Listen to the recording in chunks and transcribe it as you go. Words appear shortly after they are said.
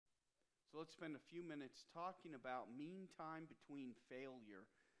let's spend a few minutes talking about mean time between failure.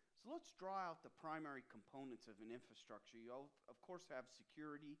 So let's draw out the primary components of an infrastructure. You of course have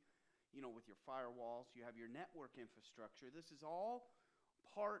security, with your firewalls. You have your network infrastructure. This is all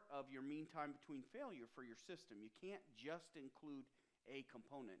part of your mean time between failure for your system. You can't just include a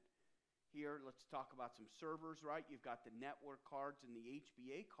component. Here, let's talk about some servers, right? You've got the network cards and the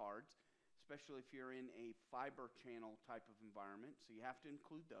HBA cards, especially if you're in a fiber channel type of environment. So you have to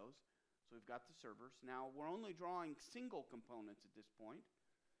include those. So we've got the servers. Now, we're only drawing single components at this point.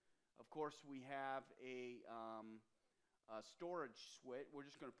 Of course, we have a storage switch. We're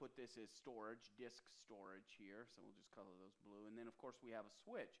just going to put this as storage, disk storage here. So we'll just color those blue. And then, of course, we have a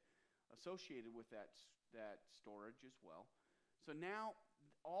switch associated with that storage as well. So now,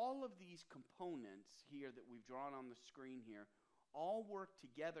 all of these components here that we've drawn on the screen here all work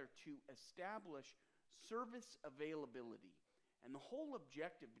together to establish service availability. And the whole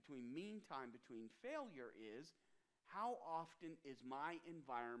objective between mean time between failure is how often is my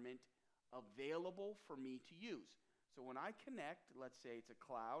environment available for me to use. So when I connect, let's say it's a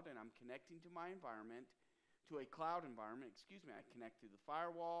cloud and I'm connecting to my environment, to a cloud environment, I connect through the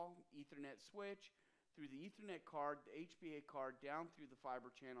firewall, Ethernet switch, through the Ethernet card, the HBA card, down through the fiber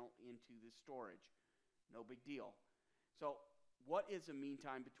channel into the storage. No big deal. So what is a mean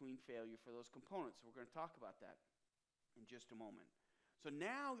time between failure for those components? So we're going to talk about that in just a moment. So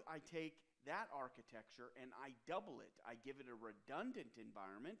now I take that architecture and I double it. I give it a redundant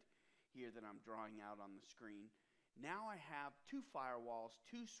environment here that I'm drawing out on the screen. Now I have 2 firewalls,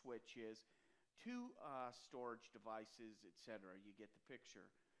 2 switches, 2 storage devices, etc. You get the picture.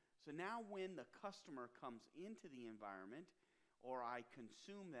 So now when the customer comes into the environment or I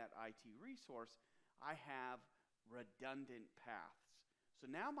consume that IT resource, I have redundant paths. So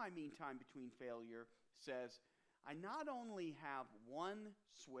now my mean time between failure says I not only have 1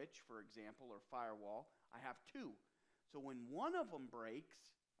 switch, for example, or firewall, I have 2. So when one of them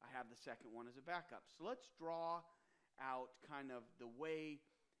breaks, I have the second one as a backup. So let's draw out kind of the way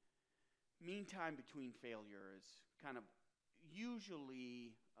mean time between failure is kind of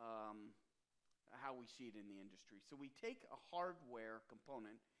usually how we see it in the industry. So we take a hardware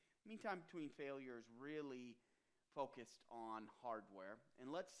component. Mean time between failure is really focused on hardware.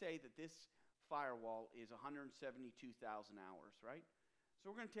 And let's say that this firewall is 172,000 hours, right?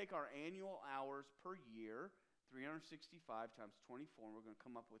 So we're going to take our annual hours per year, 365 times 24, and we're going to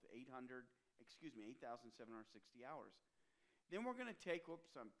come up with 8,760 hours. Then we're going to take,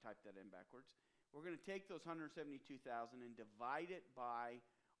 whoops, I typed that in backwards. We're going to take those 172,000 and divide it by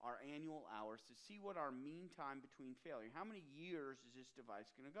our annual hours to see what our mean time between failure. How many years is this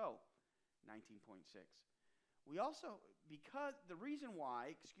device going to go? 19.6. We also, because the reason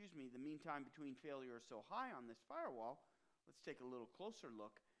why, the mean time between failure is so high on this firewall, let's take a little closer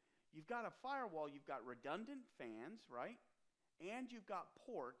look. You've got a firewall, you've got redundant fans, right? And you've got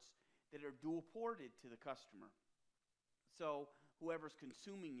ports that are dual ported to the customer. So whoever's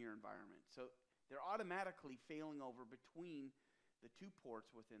consuming your environment. So they're automatically failing over between the 2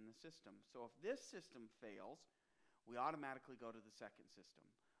 ports within the system. So if this system fails, we automatically go to the second system.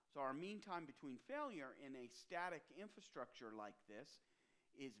 So our mean time between failure in a static infrastructure like this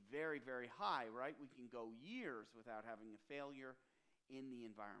is very, very high, right? We can go years without having a failure in the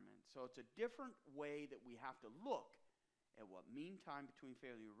environment. So it's a different way that we have to look at what mean time between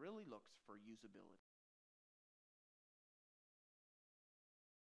failure really looks for usability.